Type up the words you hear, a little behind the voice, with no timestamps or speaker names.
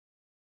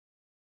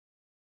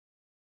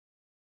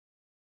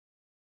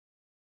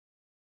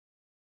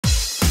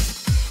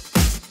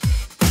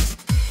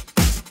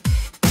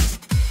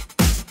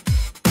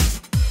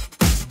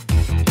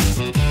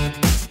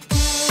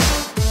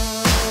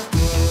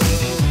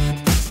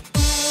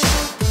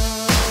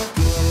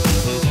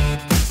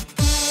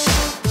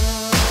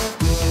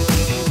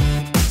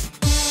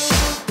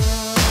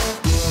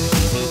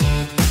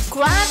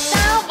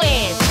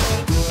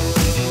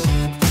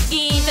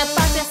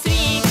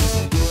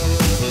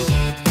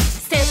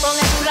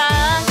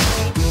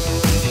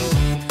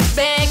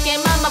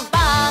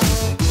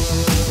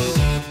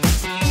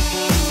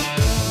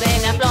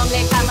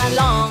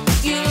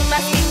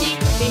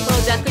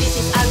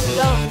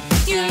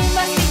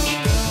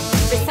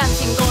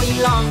going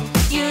wrong.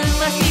 You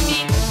must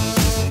repeat.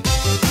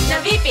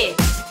 Now repeat.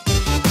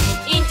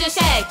 Into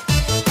shape.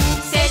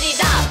 Set it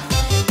up.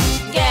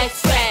 Get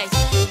straight.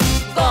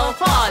 Go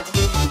forward.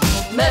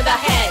 Move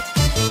ahead.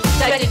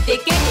 Try to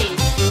get it.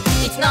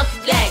 It's not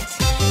late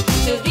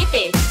to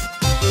repeat.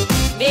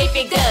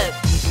 Repeat good.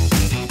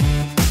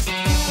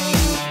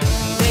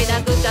 With a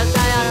good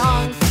desire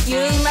on,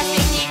 you must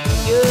repeat.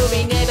 You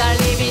will never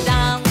leave it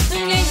down.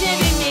 Unless you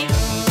repeat.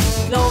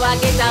 No one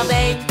gets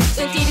away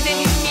until they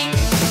repeat.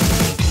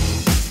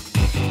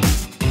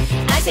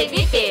 I say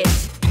repeat.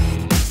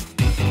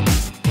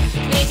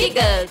 Repeat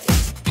good.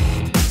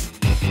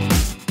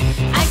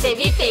 I say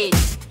repeat.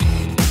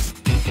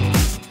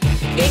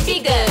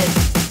 Repeat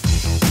good.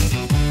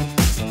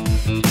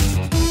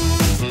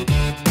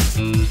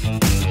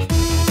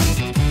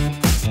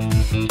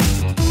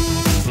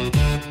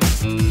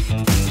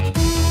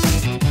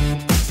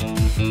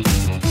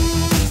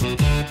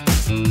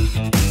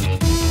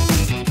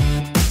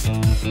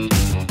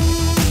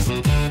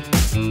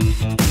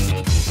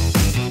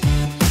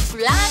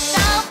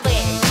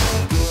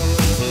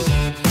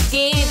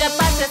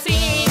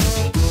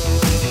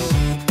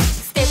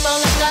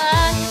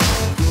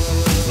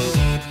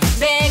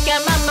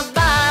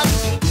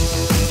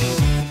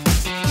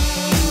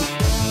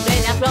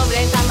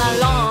 Problems come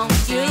along,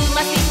 you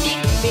must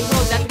think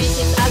before the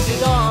crisis are too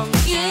long.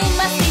 You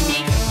must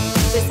think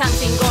there's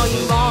something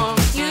going wrong.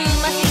 You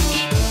must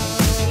think.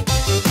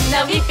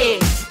 Now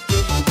repeat.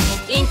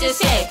 Into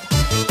shape.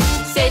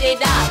 Set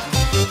it up.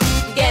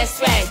 Get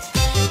straight.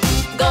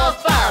 Go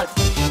forward.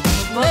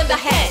 Move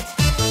ahead.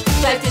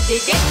 Try to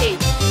defeat it.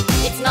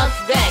 It's not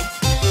right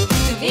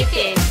to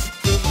repeat.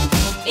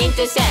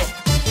 Into shape.